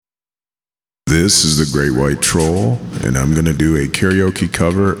This is the Great White Troll, and I'm gonna do a karaoke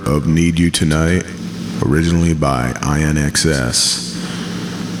cover of Need You Tonight, originally by INXS.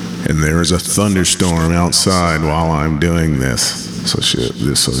 And there is a thunderstorm outside while I'm doing this, so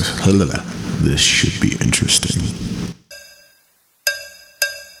this should be interesting.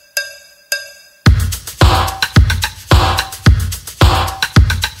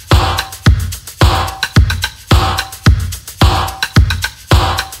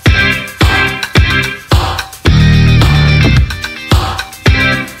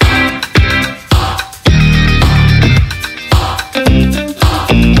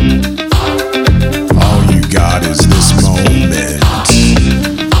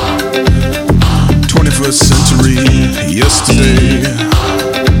 Century, yesterday.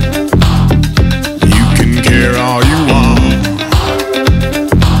 You can care all you want.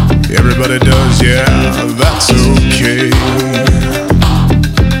 Everybody does, yeah, that's okay.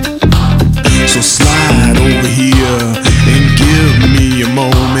 So slide over here and give me a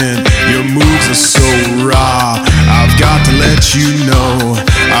moment. Your moves are so raw. I've got to let you know.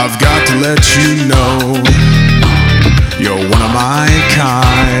 I've got to let you know. You're one of my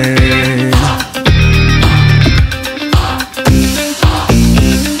kind.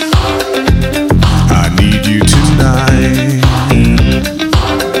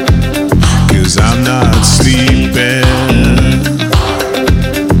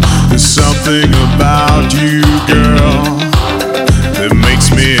 Something about you, girl, that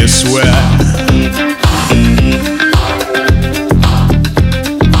makes me sweat.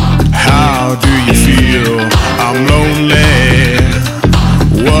 How do you feel? I'm lonely.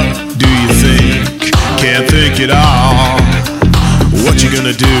 What do you think? Can't think it all. What you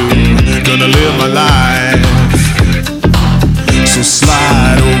gonna do? Gonna live my life. So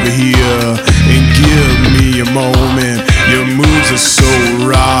slide over here and give me a moment. Your moves are so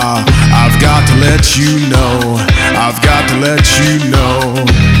raw. I've got to let you know. I've got to let you know.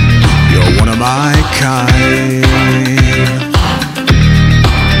 You're one of my kind.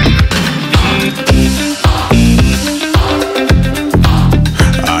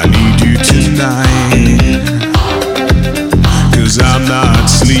 I need you tonight, 'cause I'm not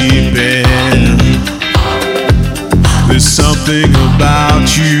sleeping. There's something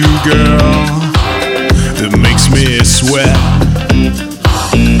about you, girl, that makes me sweat.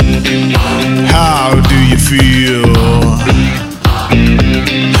 How do you feel?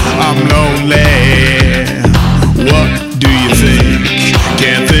 I'm lonely. What do you think?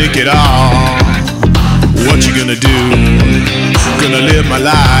 Can't think it all. What you gonna do? Gonna live my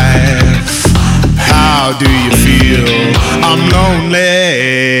life. How do you feel? I'm lonely.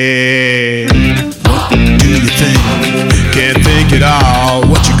 What do you think? Can't think it all.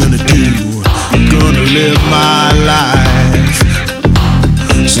 What you gonna do? Gonna live my life.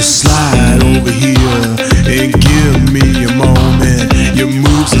 So slide over here and give me a moment. Your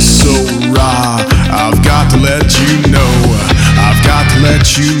moves are so raw. I've got to let you know. I've got to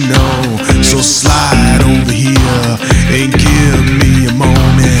let you know. So slide over here and give me a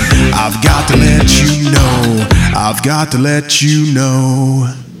moment. I've got to let you know. I've got to let you know.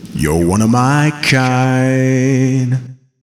 You're one of my kind.